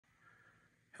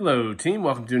Hello team,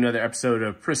 welcome to another episode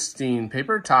of Pristine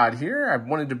Paper. Todd here. I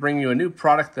wanted to bring you a new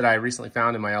product that I recently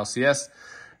found in my LCS.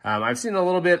 I've seen a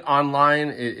little bit online.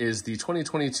 It is the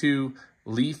 2022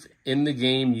 Leaf in the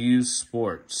Game Used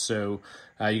Sports. So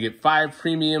you get 5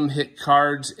 premium hit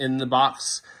cards in the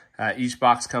box. Each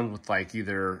box comes with like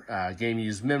either game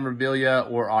used memorabilia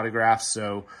or autographs.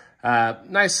 So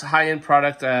nice high-end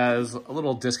product. It was a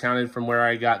little discounted from where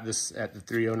I got this at the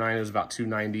 309. It was about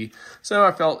 $290. So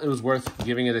I felt it was worth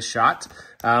giving it a shot.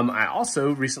 I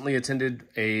also recently attended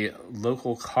a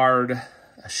local card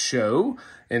show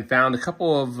and found a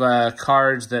couple of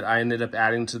cards that I ended up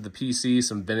adding to the PC,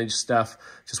 some vintage stuff.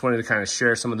 Just wanted to kind of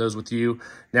share some of those with you.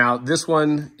 Now, this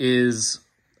one is,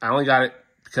 I only got it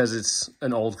because it's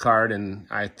an old card, and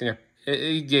I think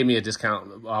it gave me a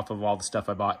discount off of all the stuff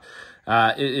I bought.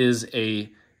 It is a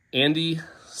Andy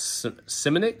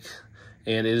Seminick,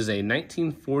 and it is a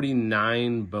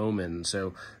 1949 Bowman.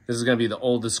 So this is going to be the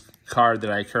oldest card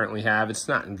that I currently have. It's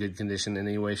not in good condition in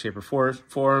any way, shape, or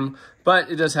form,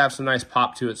 but it does have some nice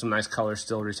pop to it, some nice color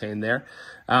still retained there.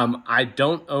 I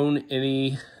don't own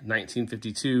any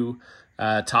 1952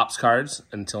 Topps cards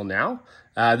until now.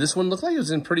 This one looked like it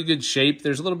was in pretty good shape.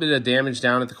 There's a little bit of damage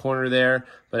down at the corner there,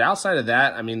 but outside of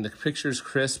that, I mean, the picture's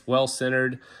crisp,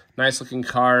 well-centered, nice-looking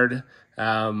card.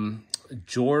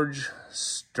 George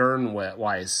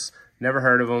Sternweiss. Never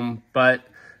heard of him, but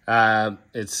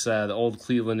it's the old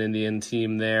Cleveland Indian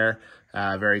team there.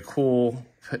 Very cool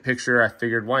picture. I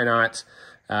figured, why not?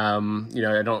 You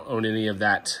know, I don't own any of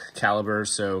that caliber,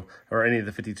 so, or any of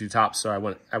the 52 Topps, so I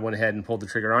went ahead and pulled the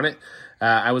trigger on it.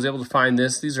 I was able to find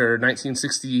this. These are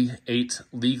 1968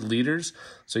 league leaders.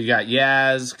 So you got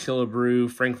Yaz, Killebrew,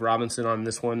 Frank Robinson on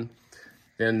this one.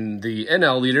 Then the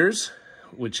NL leaders,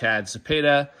 which had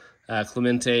Cepeda,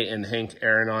 Clemente, and Hank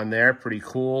Aaron on there. Pretty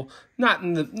cool. Not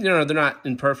in the, you know, they're not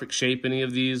in perfect shape, any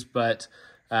of these, but,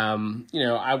 you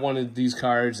know, I wanted these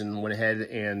cards and went ahead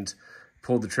and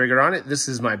pulled the trigger on it. This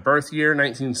is my birth year,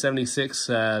 1976,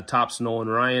 Topps Nolan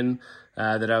Ryan,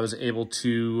 that I was able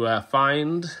to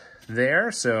find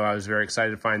there. So I was very excited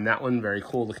to find that one. Very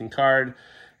cool looking card.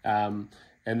 And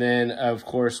then, of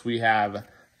course, we have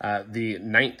the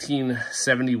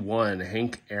 1971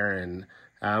 Hank Aaron.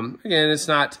 Again, it's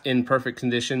not in perfect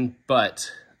condition,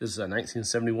 but this is a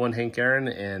 1971 Hank Aaron,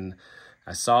 and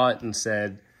I saw it and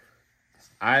said,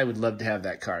 I would love to have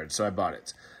that card, so I bought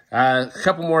it. A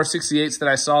couple more 68s that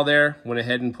I saw there, went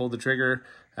ahead and pulled the trigger.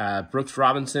 Brooks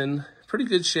Robinson, pretty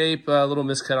good shape, a little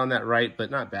miscut on that right, but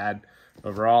not bad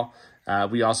overall.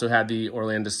 We also had the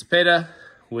Orlando Cepeda,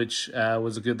 which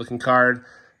was a good looking card.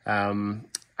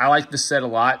 I like this set a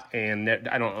lot, and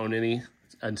I don't own any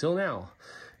until now.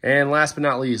 And last but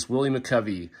not least, Willie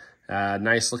McCovey.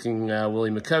 Nice looking Willie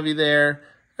McCovey there.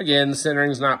 Again, the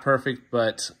centering's not perfect,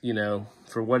 but, you know,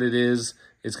 for what it is,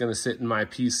 it's going to sit in my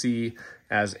PC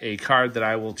as a card that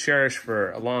I will cherish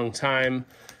for a long time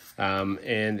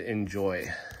and enjoy.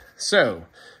 So,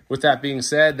 with that being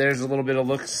said, there's a little bit of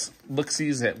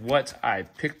look-sees at what I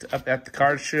picked up at the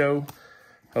card show.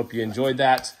 Hope you enjoyed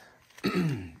that.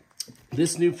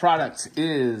 This new product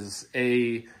is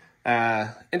a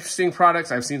interesting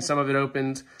product. I've seen some of it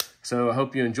opened, so I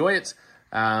hope you enjoy it.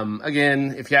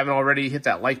 Again, if you haven't already, hit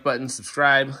that like button,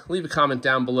 subscribe, leave a comment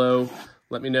down below.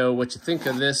 Let me know what you think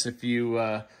of this, if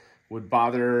you would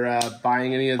bother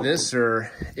buying any of this,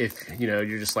 or if, you know,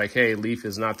 you're just like, hey, Leaf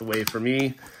is not the way for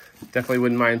me. Definitely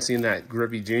wouldn't mind seeing that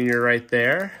Griffey Jr. right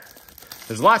there.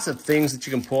 There's lots of things that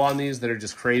you can pull on these that are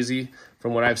just crazy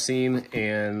from what I've seen,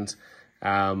 and,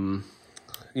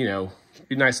 you know, it'd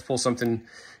be nice to pull something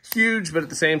huge, but at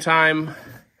the same time,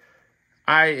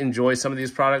 I enjoy some of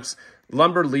these products.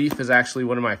 Lumber Leaf is actually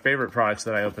one of my favorite products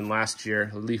that I opened last year.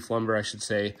 Leaf Lumber, I should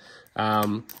say.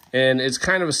 And it's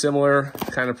kind of a similar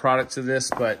kind of product to this,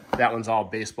 but that one's all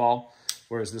baseball,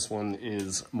 whereas this one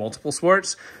is multiple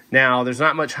sports. Now, there's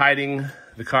not much hiding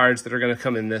the cards that are going to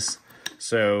come in this.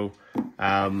 So,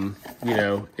 you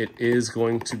know, it is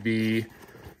going to be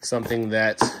something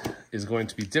that is going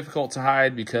to be difficult to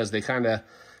hide because they kind of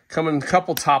come in a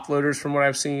couple top loaders from what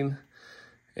I've seen,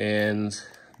 and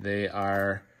they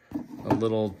are a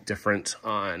little different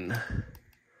on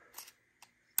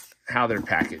how they're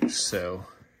packaged. So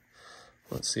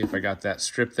let's see if I got that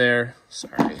strip there.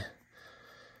 Sorry.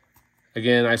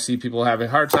 Again, I see people having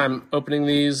a hard time opening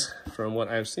these from what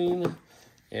I've seen,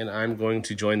 and I'm going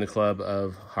to join the club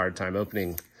of hard time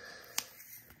opening.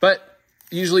 But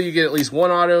usually you get at least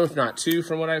one auto, if not two,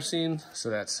 from what I've seen, so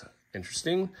that's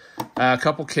interesting. A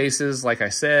couple cases, like I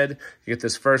said, you get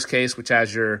this first case, which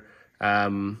has your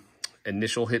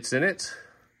initial hits in it.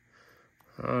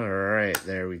 All right,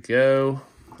 there we go.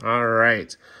 All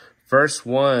right, first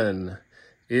one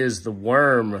is the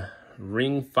Worm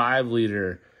Ring 5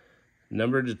 liter,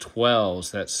 numbered to 12.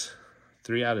 So that's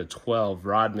 3 out of 12.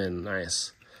 Rodman,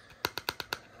 nice.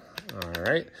 All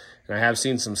right. And I have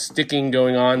seen some sticking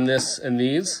going on in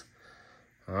these.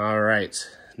 All right.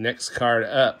 Next card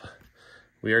up,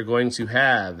 we are going to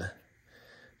have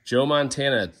Joe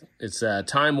Montana. It's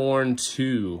Time Worn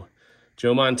 2.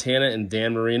 Joe Montana and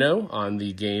Dan Marino on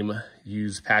the game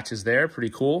used patches there. Pretty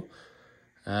cool.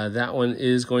 That one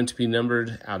is going to be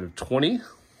numbered out of 20.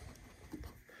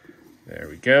 There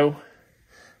we go.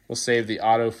 We'll save the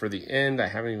auto for the end. I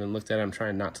haven't even looked at it. I'm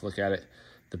trying not to look at it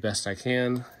the best I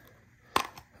can.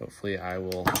 Hopefully I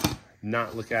will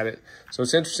not look at it. So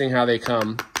it's interesting how they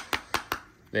come.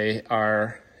 They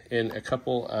are in a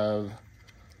couple of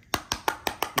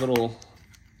little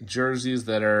jerseys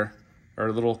that are,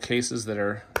 or little cases that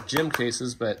are gym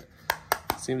cases, but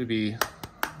seem to be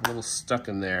a little stuck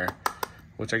in there,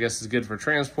 which I guess is good for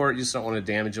transport. You just don't want to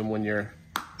damage them when you're,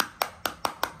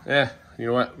 you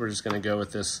know what? We're just going to go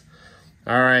with this.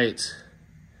 All right.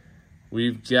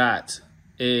 We've got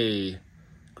a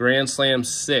Grand Slam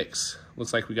 6.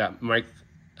 Looks like we got Mark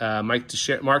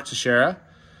Teixeira.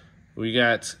 We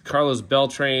got Carlos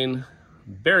Beltran,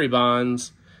 Barry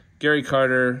Bonds, Gary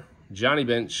Carter, Johnny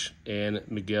Bench, and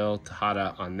Miguel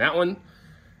Tejada on that one.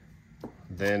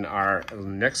 Then our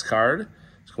next card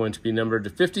is going to be numbered to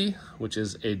 50, which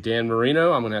is a Dan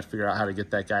Marino. I'm going to have to figure out how to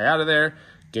get that guy out of there.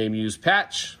 Game used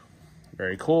patch.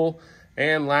 Very cool.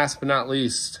 And last but not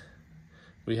least,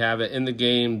 we have an in the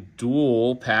game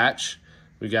dual patch.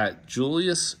 We got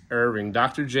Julius Erving,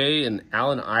 Dr. J, and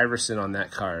Allen Iverson on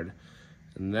that card.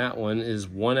 And that one is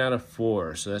 1 out of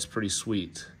 4, so that's pretty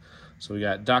sweet. So we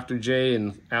got Dr. J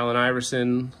and Allen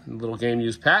Iverson, little game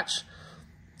used patch.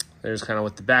 There's kind of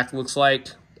what the back looks like.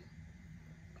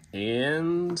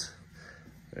 And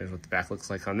there's what the back looks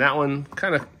like on that one.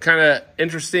 Kind of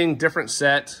interesting, different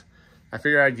set. I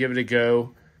figured I'd give it a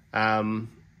go. That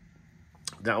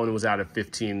one was out of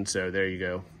 15, so there you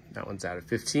go. That one's out of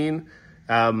 15.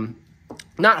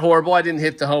 Not horrible. I didn't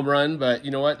hit the home run, but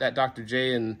you know what? That Dr.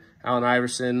 J and Allen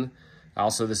Iverson,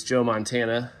 also this Joe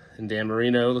Montana and Dan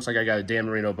Marino. Looks like I got a Dan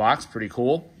Marino box. Pretty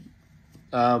cool.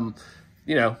 You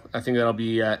know, I think that'll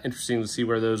be interesting to see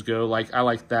where those go. I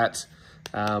like that.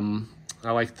 I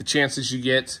like the chances you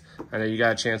get. I know you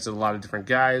got a chance at a lot of different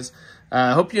guys.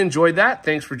 I hope you enjoyed that.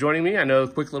 Thanks for joining me. I know a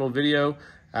quick little video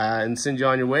and send you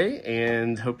on your way,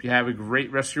 and hope you have a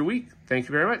great rest of your week. Thank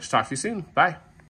you very much. Talk to you soon. Bye.